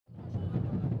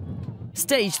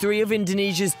Stage 3 of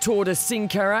Indonesia's Tour de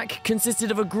Singkarak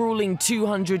consisted of a grueling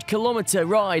 200-kilometre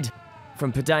ride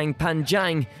from Padang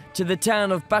Panjang to the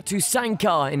town of Batu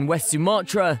Sangkar in West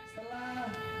Sumatra.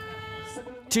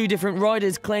 Two different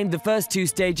riders claimed the first two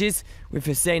stages, with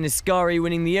Hussein Askari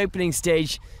winning the opening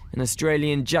stage and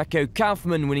Australian Jacko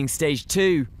Kaufman winning stage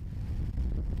 2.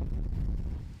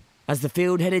 As the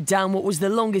field headed down what was the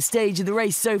longest stage of the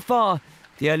race so far,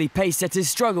 the early pace setters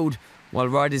struggled, while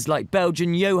riders like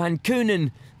Belgian Johan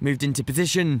Coenen moved into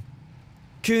position.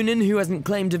 Coenen, who hasn't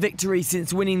claimed a victory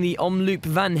since winning the Omloop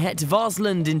van het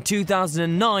Vaasland in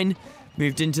 2009,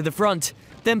 moved into the front,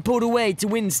 then pulled away to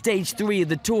win stage 3 of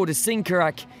the Tour de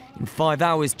Singkarak in 5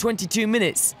 hours 22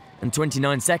 minutes and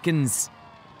 29 seconds.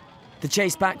 The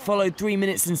chase back followed 3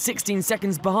 minutes and 16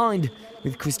 seconds behind,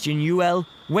 with Christian Yuel,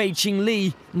 Wei Ching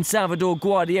Li and Salvador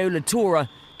Guardiola Tora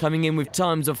coming in with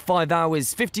times of 5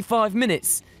 hours 55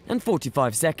 minutes and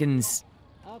 45 seconds.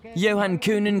 Johan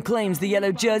Coenen claims the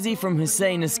yellow jersey from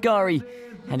Hussein Askari,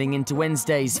 heading into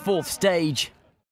Wednesday's fourth stage.